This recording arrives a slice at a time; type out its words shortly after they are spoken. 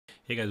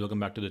Hey guys, welcome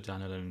back to the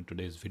channel, and in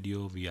today's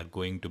video we are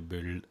going to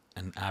build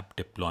an app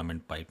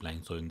deployment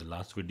pipeline. So in the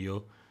last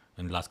video,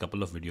 in the last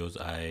couple of videos,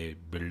 I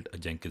built a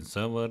Jenkins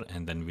server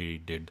and then we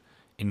did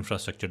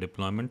infrastructure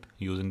deployment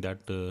using that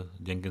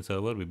Jenkins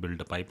server. We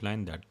built a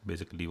pipeline that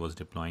basically was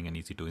deploying an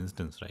EC2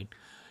 instance, right?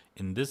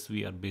 In this,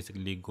 we are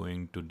basically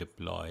going to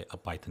deploy a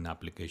Python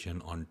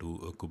application onto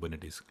a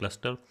Kubernetes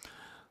cluster.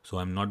 So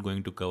I'm not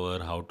going to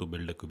cover how to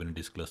build a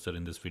Kubernetes cluster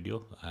in this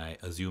video. I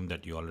assume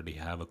that you already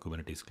have a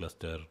Kubernetes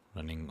cluster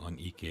running on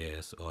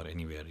EKS or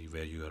anywhere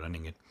where you are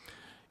running it.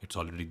 It's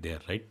already there,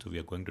 right? So we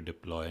are going to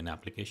deploy an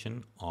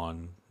application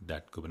on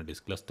that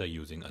Kubernetes cluster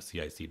using a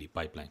CI/CD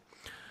pipeline.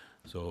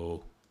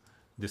 So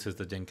this is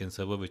the Jenkins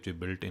server which we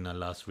built in our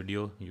last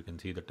video. You can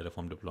see the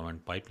Terraform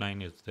deployment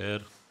pipeline is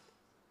there.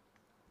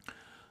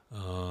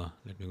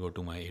 Let me go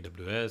to my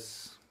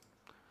AWS.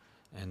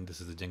 And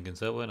this is the Jenkins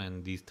server,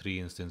 and these three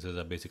instances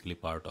are basically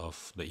part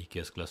of the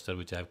EKS cluster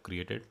which I have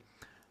created,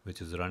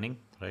 which is running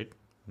right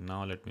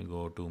now. Let me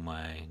go to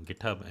my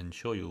GitHub and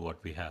show you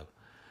what we have.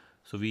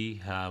 So we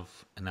have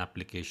an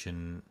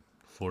application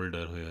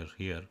folder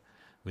here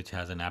which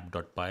has an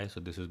app.py. So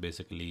this is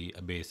basically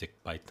a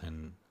basic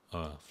Python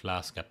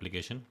Flask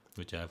application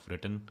which I have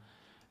written,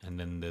 and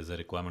then there's a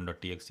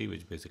requirement.txt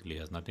which basically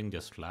has nothing,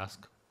 just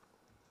Flask.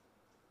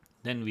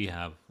 Then we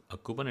have a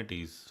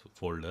Kubernetes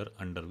folder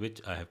under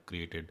which I have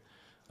created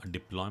a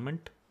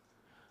deployment.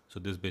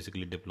 So this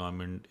basically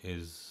deployment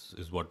is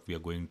what we are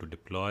going to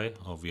deploy,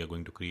 or we are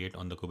going to create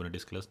on the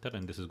Kubernetes cluster,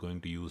 and this is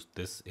going to use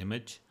this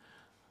image,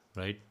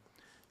 right?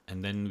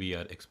 And then we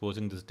are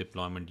exposing this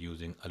deployment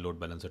using a load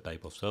balancer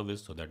type of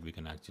service so that we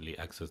can actually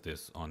access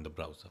this on the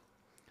browser.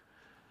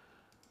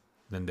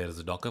 Then there is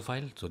a Docker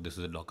file. So this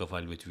is a Docker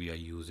file which we are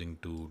using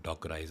to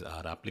Dockerize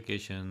our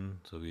application.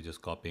 So we're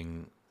just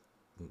copying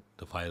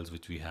the files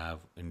which we have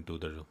into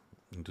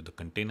the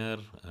container,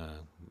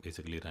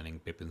 basically running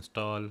pip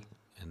install,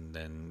 and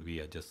then we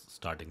are just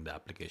starting the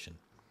application.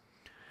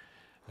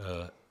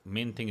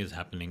 Main thing is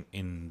happening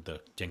in the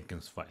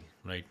Jenkins file,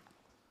 right?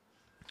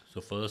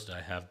 So first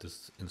I have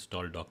this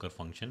install docker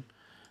function.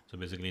 So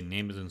basically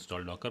name is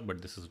install docker,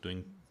 but this is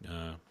doing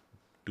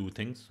two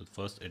things. So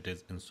first it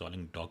is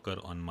installing Docker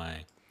on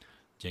my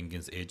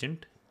Jenkins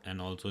agent and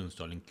also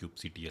installing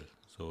kubectl.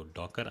 So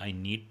Docker I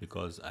need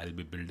because I'll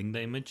be building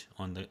the image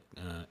on the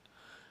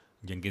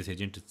Jenkins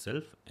agent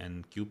itself,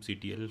 and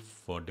kubectl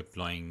for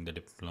deploying the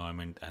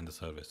deployment and the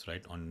service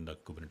right on the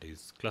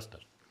Kubernetes cluster.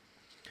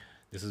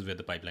 This is where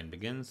the pipeline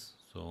begins.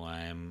 So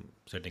I am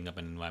setting up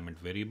an environment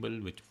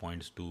variable which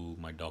points to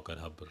my Docker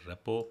Hub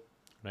repo,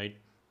 right?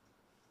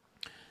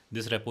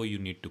 This repo you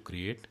need to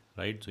create,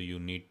 right? So you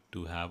need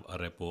to have a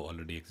repo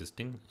already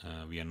existing.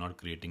 We are not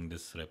creating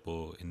this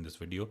repo in this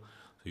video.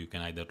 So you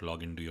can either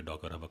log into your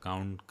Docker Hub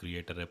account,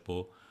 create a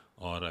repo,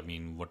 or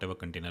whatever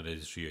container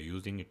registry you're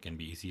using, it can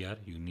be ECR.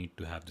 You need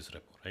to have this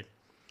repo, right?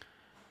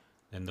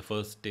 Then the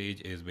first stage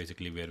is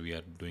basically where we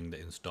are doing the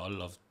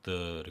install of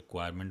the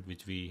requirement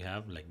which we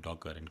have, like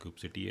Docker and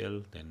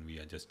kubectl. Then we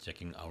are just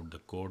checking out the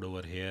code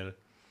over here.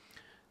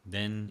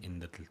 Then in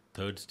the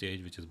third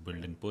stage, which is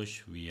build and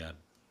push, we are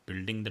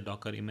building the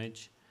Docker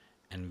image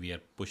and we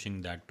are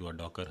pushing that to a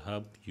Docker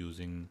Hub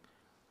using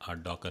our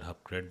Docker Hub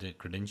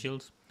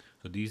credentials.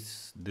 So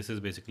this is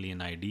basically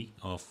an ID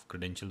of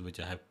credential which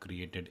I have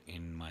created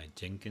in my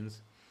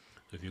Jenkins.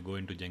 So if you go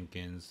into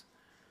Jenkins,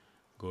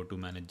 go to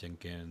manage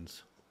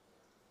Jenkins,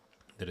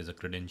 there is a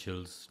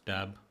credentials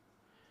tab,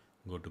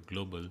 go to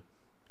global,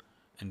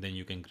 and then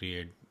you can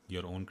create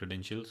your own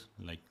credentials,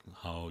 like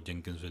how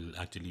Jenkins will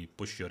actually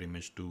push your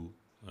image to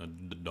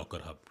the Docker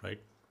Hub, right?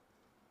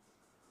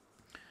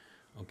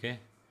 Okay.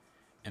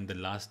 And the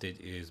last stage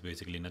is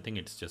basically nothing,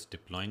 it's just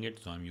deploying it.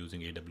 So I'm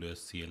using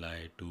AWS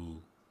CLI to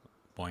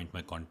point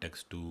my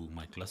context to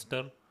my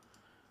cluster,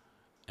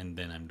 and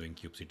then I'm doing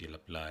kubectl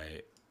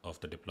apply of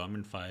the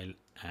deployment file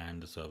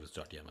and the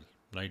service.yaml,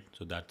 right?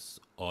 So that's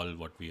all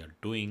what we are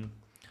doing.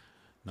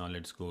 Now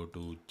let's go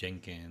to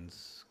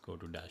Jenkins, go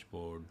to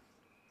dashboard,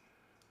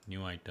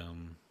 new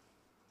item,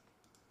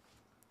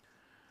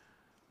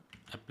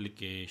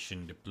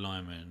 application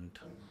deployment,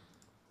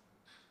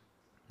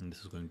 and this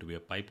is going to be a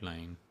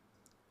pipeline.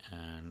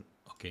 And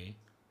okay,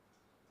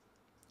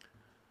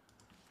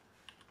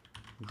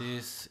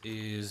 this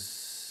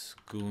is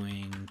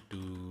going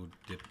to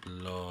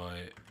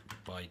deploy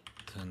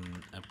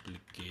Python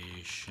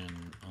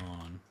application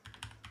on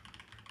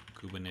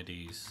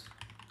Kubernetes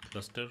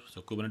cluster.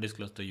 So Kubernetes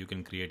cluster you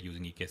can create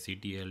using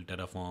EKSCTL,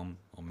 Terraform,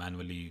 or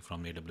manually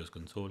from AWS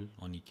console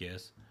on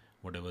EKS,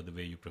 whatever the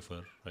way you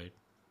prefer, right?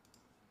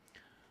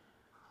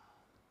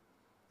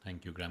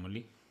 Thank you,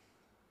 Grammarly.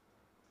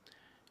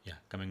 Yeah,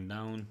 coming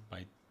down,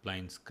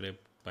 pipeline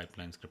script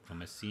from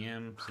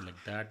SCM,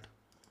 select that.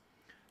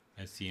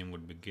 SCM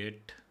would be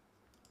git,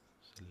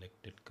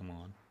 select it, come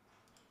on.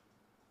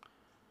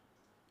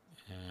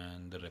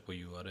 And the repo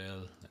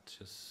URL, let's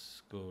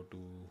just go to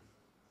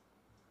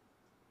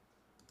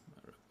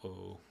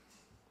repo,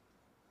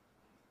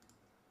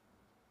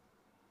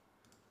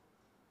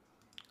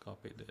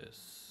 copy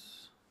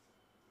this,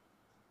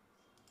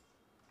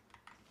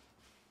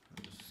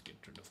 just git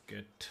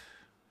get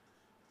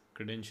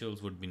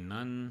credentials would be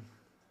none,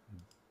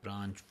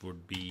 branch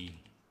would be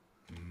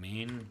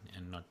main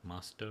and not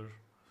master,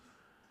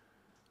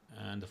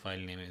 and the file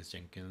name is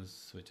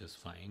Jenkins, which is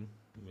fine.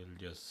 We'll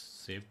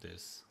just save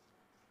this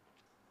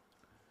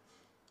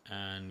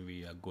and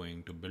we are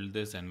going to build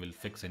this, and we'll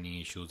fix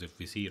any issues if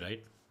we see,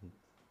 right,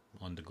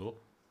 on the go.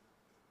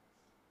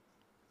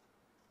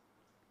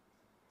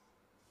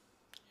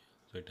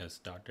 So it has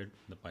started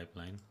the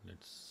pipeline.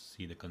 Let's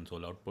see the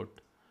console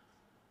output.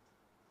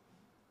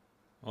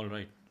 All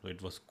right, so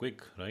it was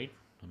quick, right?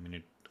 I mean,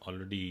 it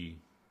already,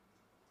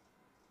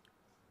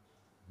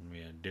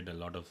 we did a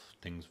lot of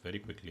things very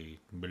quickly,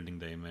 building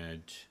the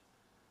image.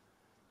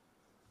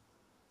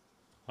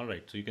 All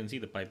right, so you can see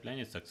the pipeline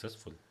is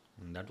successful,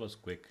 and that was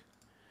quick.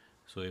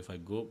 So if I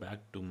go back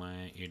to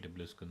my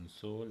AWS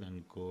console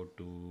and go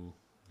to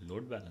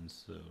load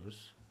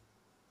balancers,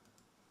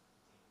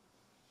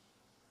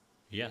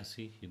 yeah,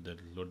 see the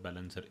load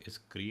balancer is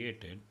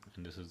created,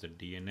 and this is the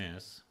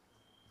DNS.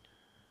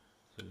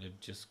 So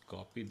let's just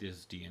copy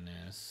this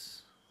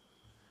DNS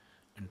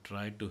and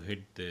try to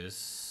hit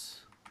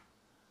this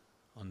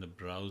on the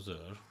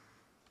browser,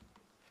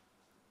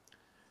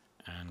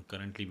 and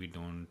currently we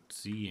don't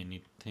see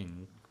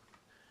anything.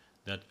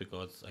 That's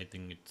because I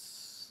think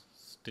it's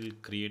still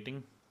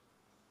creating.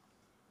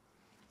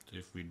 So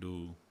if we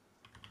do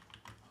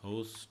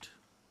host,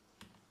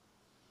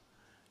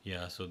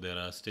 yeah, so there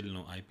are still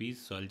no IPs.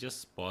 So I'll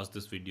just pause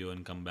this video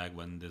and come back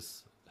when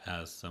this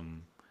has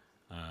some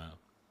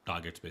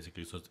targets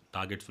basically. So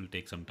targets will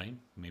take some time,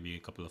 maybe a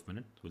couple of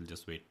minutes. We'll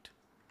just wait.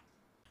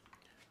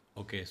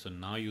 Okay, so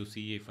now you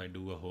see if I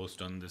do a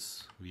host on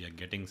this, we are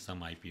getting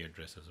some IP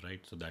addresses, right?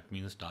 So that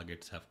means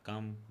targets have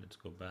come. Let's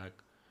go back,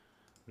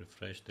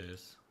 refresh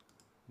this,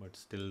 but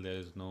still there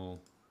is no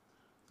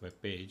web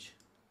page.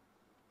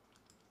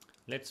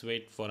 Let's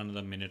wait for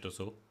another minute or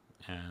so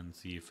and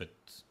see if it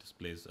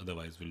displays.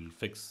 Otherwise we'll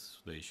fix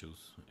the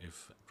issues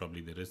if probably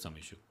there is some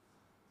issue.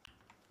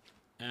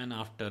 And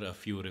after a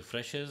few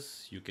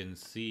refreshes, you can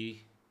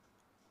see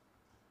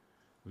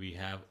we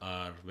have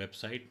our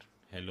website,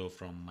 hello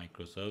from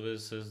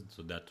microservices.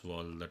 So that's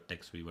all the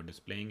text we were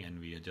displaying, and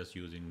we are just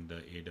using the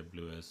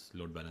AWS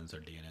load balancer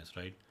DNS,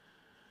 right?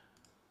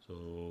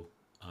 So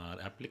our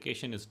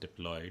application is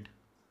deployed,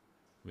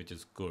 which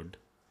is good,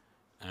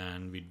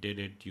 and we did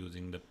it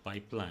using the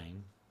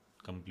pipeline,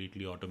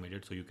 completely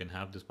automated. So you can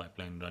have this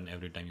pipeline run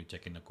every time you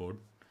check in a code,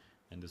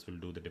 and this will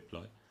do the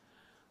deploy.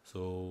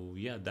 So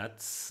yeah,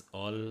 that's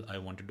all I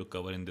wanted to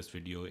cover in this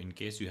video. In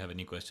case you have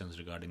any questions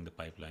regarding the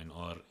pipeline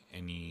or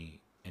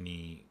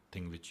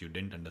anything which you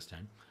didn't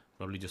understand,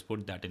 probably just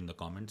put that in the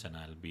comments and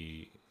I'll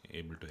be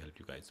able to help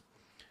you guys.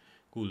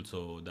 Cool,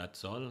 so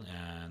that's all,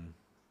 and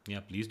yeah,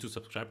 please do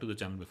subscribe to the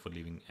channel before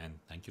leaving, and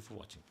thank you for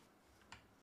watching.